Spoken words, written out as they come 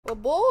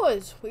Well,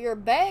 boys, we are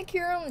back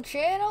here on the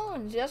channel,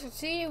 and as you can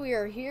see, we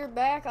are here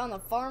back on the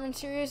farming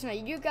series. Now,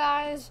 you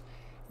guys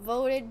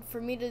voted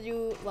for me to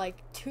do like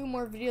 2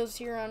 more videos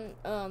here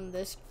on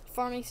this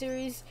farming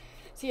series.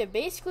 So yeah,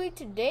 basically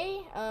today,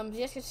 as you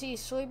guys can see,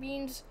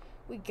 soybeans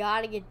we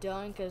gotta get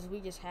done because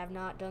we just have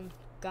not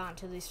gotten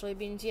to these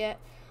soybeans yet.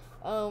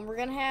 We're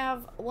gonna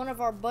have one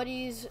of our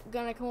buddies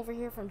gonna come over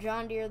here from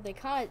John Deere.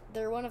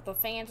 They're one of the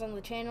fans on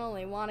the channel, and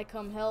they want to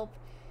come help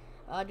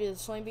do the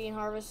soybean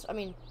harvest. I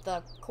mean,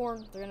 the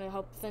corn. They're gonna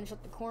help finish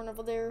up the corn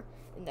over there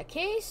in the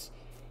case,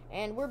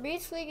 and we're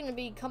basically gonna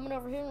be coming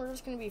over here, and we're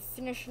just gonna be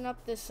finishing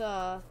up this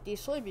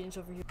these soybeans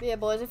over here. But yeah,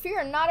 boys, if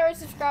you're not already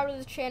subscribed to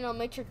this channel,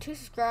 make sure to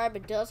subscribe.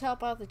 It does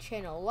help out the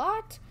channel a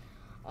lot.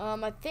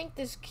 I think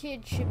this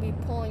kid should be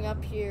pulling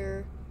up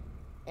here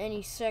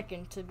any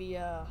second to be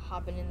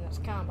hopping in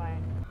this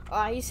combine.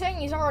 He's saying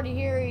he's already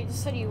here. He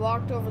just said he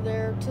walked over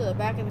there to the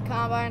back of the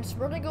combine, so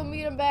we're gonna go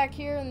meet him back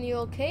here in the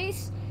old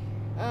case.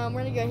 We're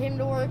gonna get him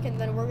to work, and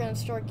then we're gonna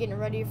start getting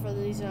ready for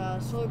these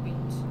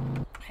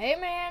soybeans. Hey,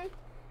 man.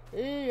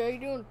 Hey, how you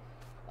doing?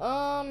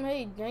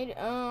 Hey,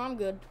 I'm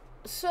good.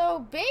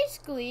 So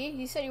basically,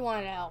 he said he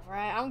wanted help,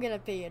 right? I'm gonna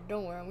pay you.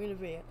 Don't worry, I'm gonna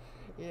pay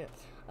you.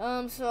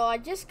 Yeah. So I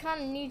just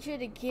kind of need you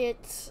to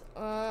get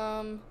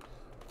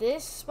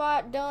this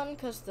spot done,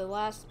 because the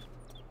last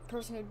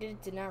person who did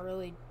it did not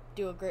really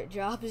do a great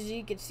job, as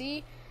you can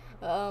see.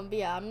 But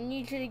yeah, I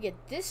need you to get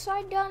this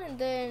side done, and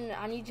then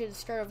I need you to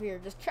start over here.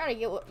 Just try to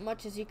get what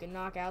much as you can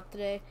knock out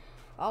today.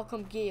 I'll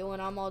come get you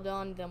when I'm all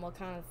done, then we'll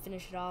kind of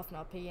finish it off, and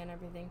I'll pay you and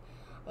everything.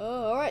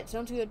 Alright,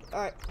 sounds good.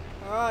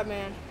 Alright,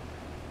 man.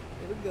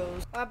 Here it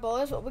goes. Alright,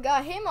 boys, well, we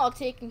got him all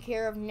taken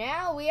care of.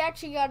 Now we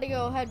actually got to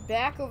go head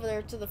back over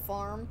there to the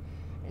farm.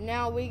 And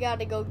now we got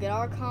to go get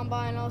our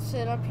combine all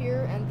set up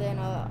here, and then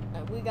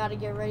we got to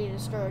get ready to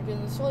start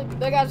doing the soybeans.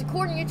 But guys,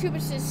 according to YouTube,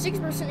 it says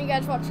 6% of you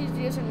guys watch these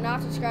videos and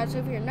not subscribed. So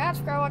if you're not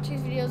subscribed, watch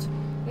these videos,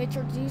 make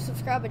sure to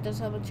subscribe. It does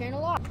help the channel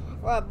a lot.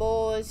 Alright,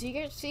 boys, you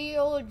can see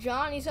old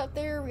Johnny's up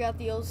there. We got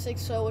the old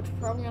 6.0, which we're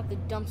probably going to have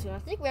to dump soon. I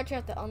think we actually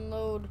have to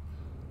unload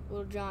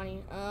little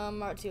Johnny.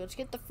 Alright, so let's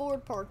get the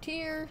Ford parked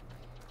here.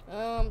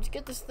 Let's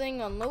get this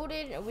thing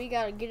unloaded, and we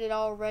got to get it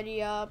all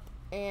ready up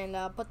and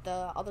put the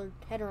other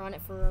header on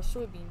it for our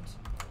soybeans.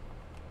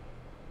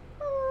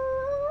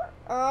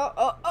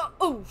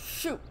 Oh,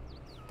 shoot.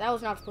 That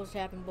was not supposed to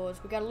happen, boys.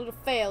 We got a little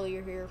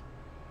failure here.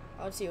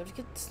 Let's see. Let's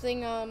get this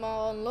thing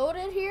all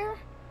unloaded here.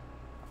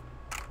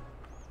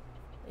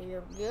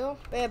 There we go.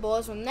 But yeah,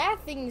 boys, when that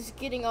thing's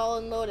getting all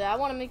unloaded, I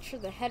want to make sure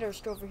the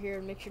header's over here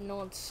and make sure no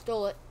one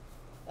stole it.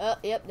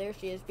 Yep, there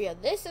she is. But yeah,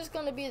 this is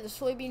going to be the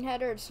soybean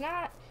header. It's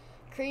not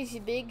crazy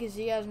big, because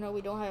you guys know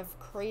we don't have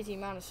crazy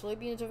amount of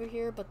soybeans over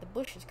here, but the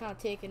bush is kind of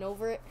taking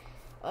over it.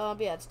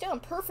 But yeah, it's still in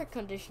perfect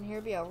condition here.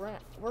 But yeah,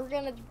 we're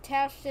gonna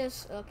detach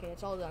this. Okay,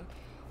 it's all done.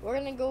 We're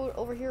gonna go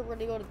over here. We're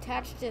gonna go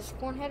detach this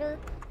corn header,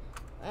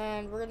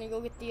 and we're gonna go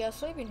get the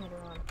soybean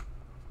header on.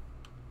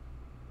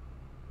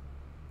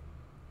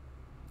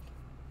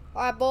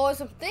 Alright, boys,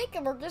 I'm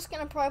thinking we're just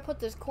gonna probably put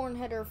this corn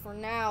header for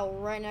now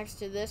right next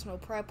to this, and we'll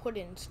probably put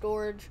it in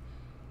storage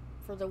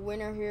for the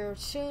winter here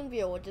soon.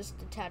 We'll just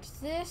detach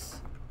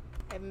this,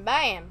 and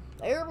bam,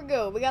 there we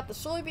go. We got the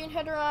soybean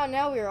header on.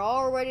 Now we are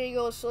all ready to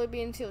go with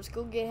soybeans. So let's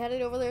go get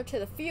headed over there to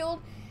the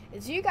field.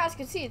 As you guys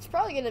can see, it's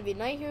probably gonna be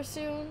night here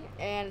soon,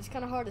 and it's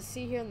kind of hard to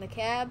see here in the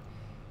cab,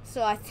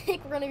 so I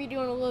think we're gonna be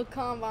doing a little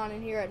combine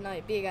in here at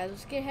night. But yeah, guys,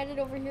 let's get headed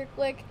over here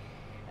quick,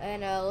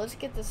 and let's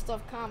get this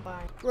stuff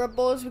combined. Right,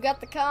 boys, we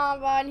got the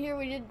combine here.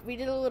 We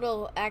did a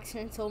little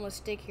accidental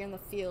mistake here in the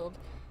field.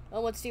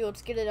 Let's see.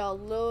 Let's get it all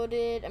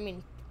loaded.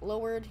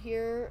 Lowered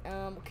here.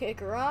 Kick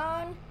her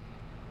on.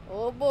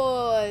 Oh,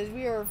 boys,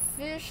 we are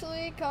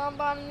officially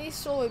combining these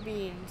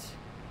soybeans.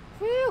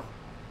 Whew.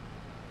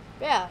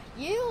 Yeah,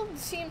 yield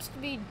seems to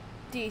be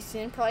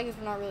decent, probably because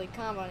we're not really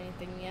combining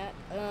anything yet.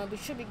 We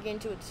should be getting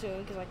to it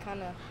soon, because I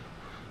kind of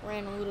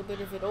ran a little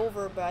bit of it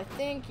over, but I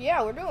think,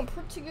 yeah, we're doing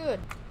pretty good.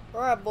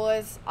 Alright,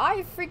 boys,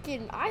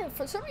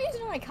 for some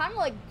reason, I kind of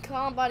like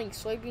combining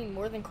soybean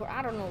more than corn.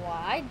 I don't know why.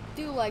 I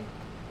do like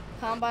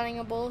combining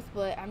them both,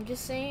 but I'm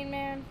just saying,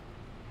 man,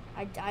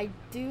 I'm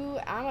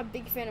a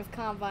big fan of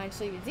combine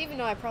soybeans, even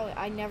though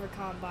I never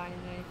combined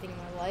anything in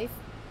my life.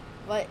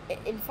 But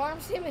in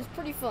farm sim, it's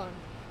pretty fun.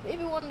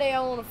 Maybe one day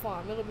I'll own a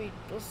farm.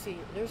 We'll see.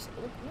 What is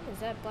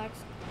that black?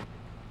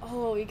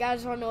 Oh, you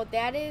guys want to know what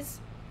that is?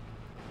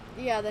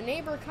 Yeah, the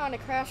neighbor kind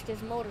of crashed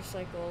his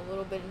motorcycle a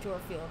little bit into our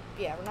field.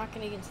 Yeah, we're not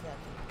going to get into that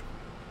thing.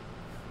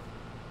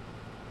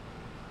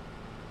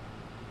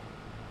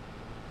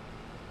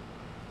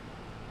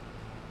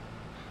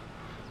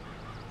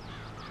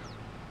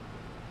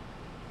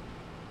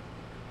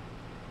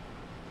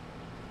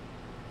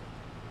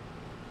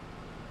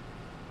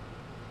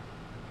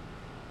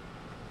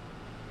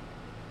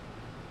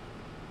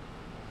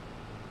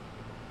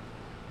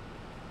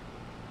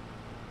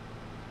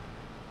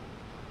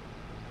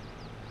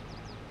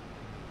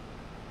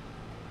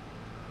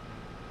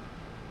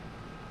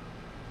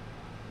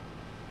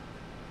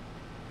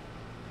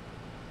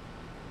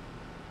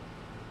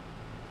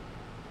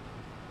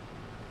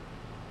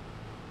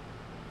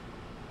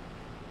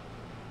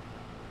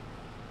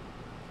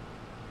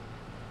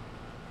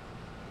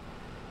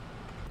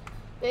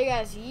 Hey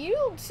guys,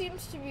 yield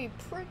seems to be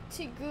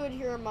pretty good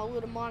here on my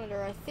little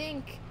monitor. I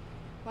think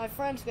my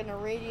friend's gonna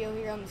radio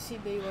here on the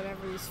CB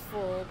whenever he's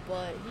full,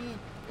 but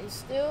he is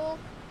still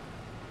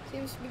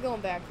seems to be going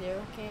back there.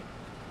 Can't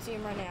see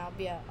him right now,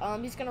 but yeah,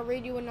 he's gonna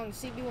radio in on the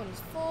CB when he's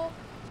full,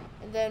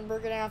 and then we're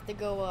gonna have to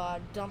go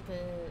dump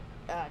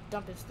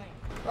his thing.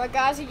 Right,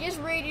 guys, he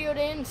just radioed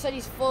in and said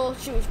he's full.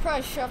 Shoot, he's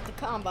probably shoved the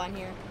combine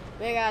here.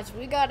 But yeah, guys,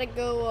 we gotta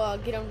go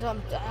get him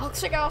dumped.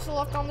 Looks like I also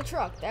left on the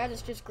truck. That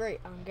is just great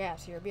on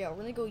gas here. But yeah,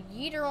 we're gonna go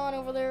yeeter on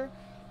over there.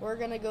 We're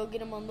gonna go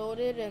get him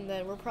unloaded, and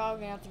then we're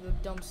probably gonna have to go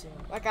dump soon.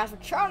 Right, guys, we're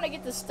trying to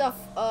get this stuff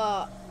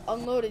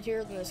unloaded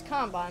here in this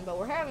combine, but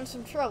we're having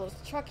some troubles.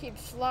 The truck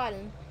keeps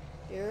sliding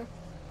here.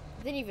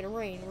 It didn't even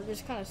rain. We're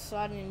just kind of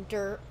sliding in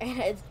dirt,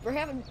 and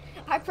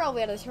I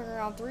probably had to turn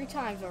around 3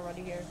 times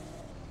already here.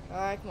 All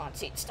right, come on,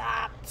 see,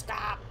 stop,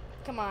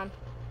 come on.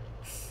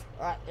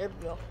 All right, there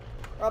we go.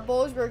 All right,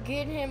 boys, we're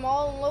getting him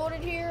all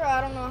unloaded here.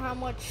 I don't know how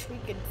much we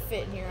could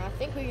fit in here. I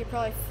think we could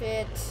probably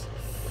fit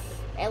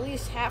at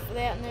least half of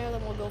that in there.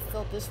 Then we'll go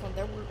fill up this one.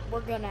 Then we're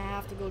gonna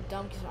have to go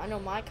dump because I know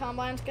my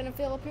combine's gonna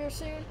fill up here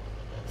soon.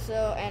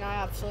 So, and I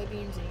have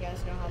soybeans, and you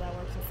guys know how that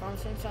works in farm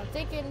sim. So I'm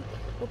thinking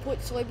we'll put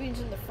soybeans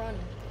in the front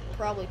and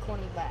probably corn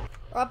in the back.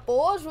 All right,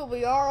 boys, well,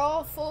 we are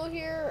all full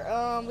here.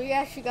 We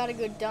actually got a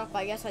good dump.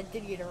 I guess I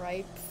did get it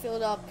right.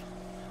 Filled up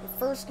the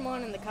first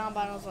one, and the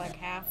combine was like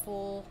half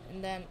full,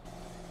 and then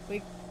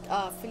we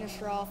finished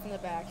her off in the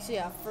back. So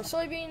yeah, for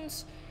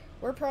soybeans,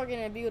 we're probably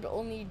gonna be able to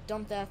only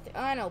dump that.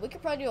 I know we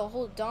could probably do a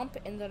whole dump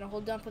and then a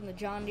whole dump in the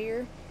John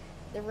Deere.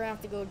 Then we're gonna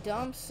have to go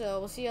dump. So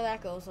we'll see how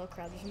that goes. Oh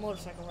crap! There's a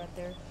motorcycle right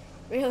there.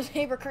 His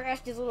neighbor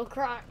crashed his little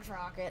crotch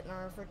rocket in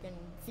our freaking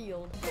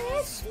field.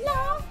 This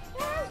love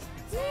has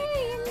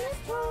taken its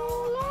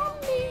toll on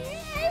me.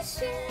 I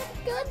said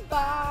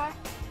goodbye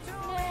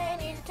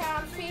many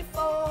times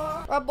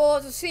before. Right,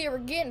 boys, let's see. We're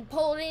getting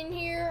pulled in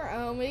here.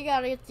 We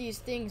gotta get these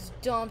things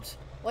dumped.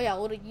 Oh yeah,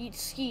 little yeet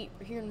skeet.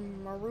 We're here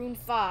in Maroon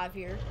 5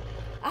 here.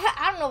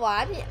 I don't know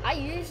why.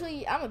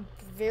 I'm a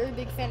very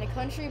big fan of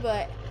country,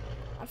 but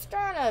I'm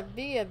starting to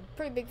be a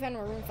pretty big fan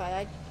of Maroon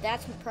 5.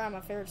 That's probably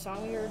my favorite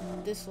song we heard,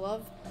 This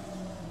Love.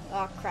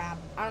 Oh crap.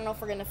 I don't know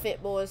if we're gonna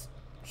fit, boys.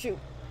 Shoot.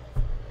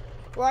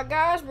 Right,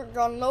 guys, we're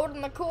gonna load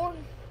in the corn.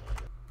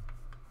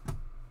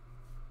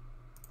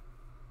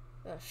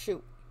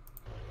 Shoot.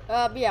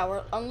 But yeah,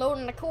 we're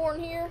unloading the corn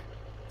here.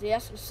 As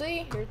you can see,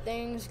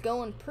 everything's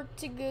going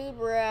pretty good.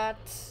 We're at,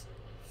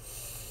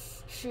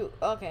 shoot,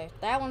 okay,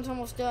 that one's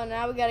almost done.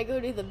 Now we gotta go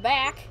to the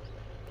back.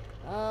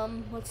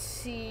 Let's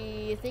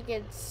see, I think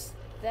it's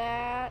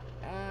that.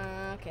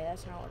 Okay,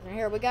 that's not working.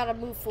 Here, we gotta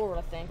move forward,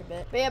 I think, a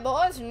bit. But yeah,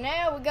 boys,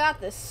 now we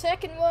got the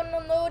second one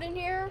unloading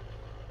here.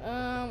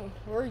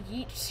 We're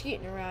yeet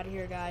skeeting around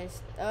here,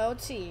 guys.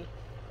 Let's see.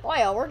 Oh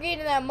yeah, we're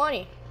getting that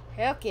money.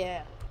 Heck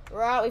yeah.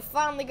 Right, we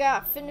finally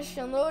got finished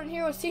unloading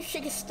here. Let's see if she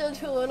can still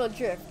do a little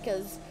drift,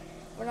 because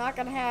we're not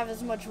going to have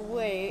as much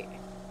weight.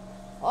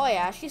 Oh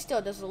yeah, she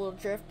still does a little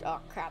drift.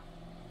 Oh crap,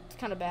 it's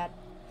kind of bad.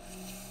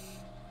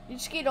 You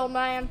skeet, old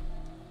man.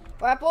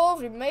 Alright,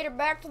 boys, we made it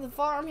back to the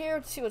farm here.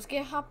 Let's see, let's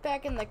get hop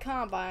back in the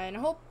combine. I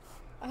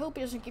hope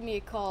he doesn't give me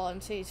a call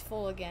and say he's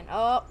full again.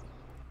 Oh,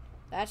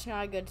 that's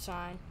not a good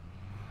sign.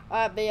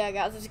 Alright, but yeah,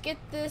 guys, let's get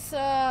this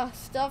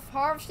stuff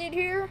harvested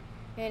here.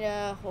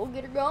 And we'll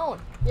get her going.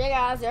 Yeah,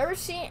 guys,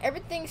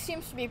 everything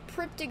seems to be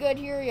pretty good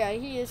here. Yeah,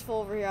 he is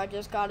full over here. I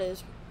just got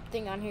his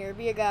thing on here.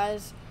 But yeah,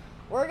 guys,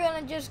 we're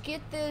gonna just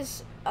get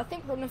this. I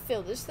think we're gonna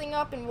fill this thing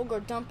up, and we'll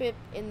go dump it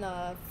in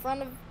the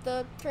front of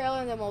the trailer,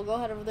 and then we'll go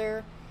head over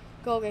there,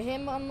 go get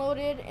him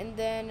unloaded, and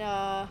then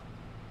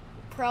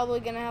probably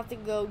gonna have to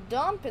go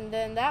dump, and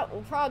then that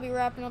will probably be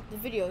wrapping up the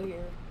video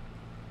here.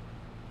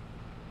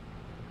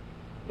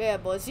 Yeah,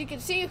 but as you can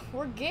see,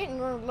 we're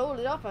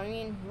loaded up. I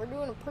mean, we're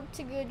doing a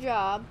pretty good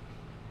job.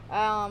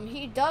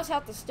 He does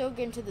have to still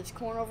get into this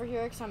corn over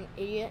here because I'm an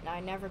idiot and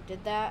I never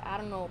did that. I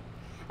don't know.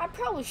 I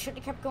probably should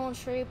have kept going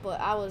straight, but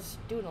I was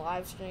doing a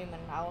live stream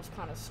and I was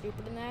kind of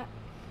stupid in that.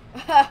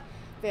 But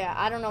yeah,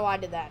 I don't know why I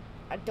did that.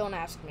 Don't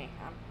ask me.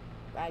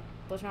 I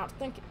was not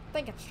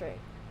thinking straight.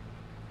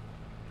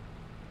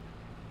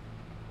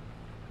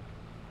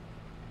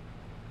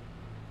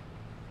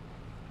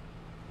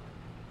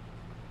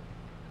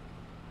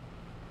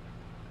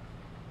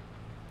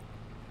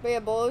 But yeah,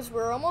 boys,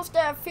 we're almost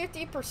at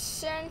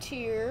 50%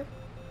 here.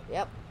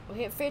 Yep, we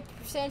hit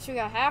 50%, so we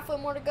got halfway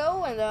more to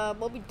go, and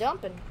we'll be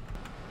dumping.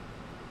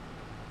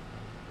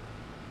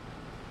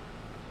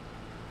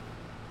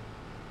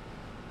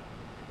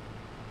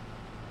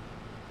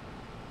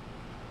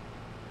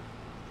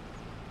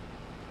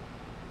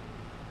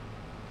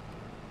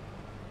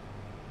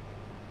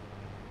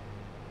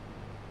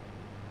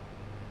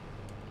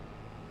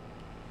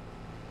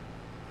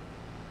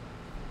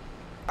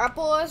 Alright,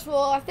 boys,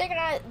 well, I think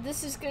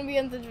this is going to be the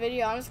end of the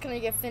video. I'm just going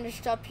to get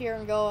finished up here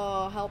and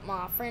go help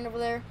my friend over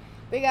there.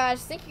 But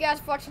guys, thank you guys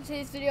for watching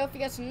today's video. If you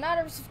guys are not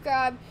already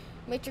subscribed,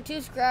 make sure to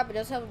subscribe. It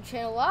does help the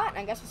channel a lot. And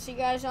I guess I'll see you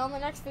guys on the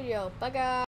next video. Bye, guys.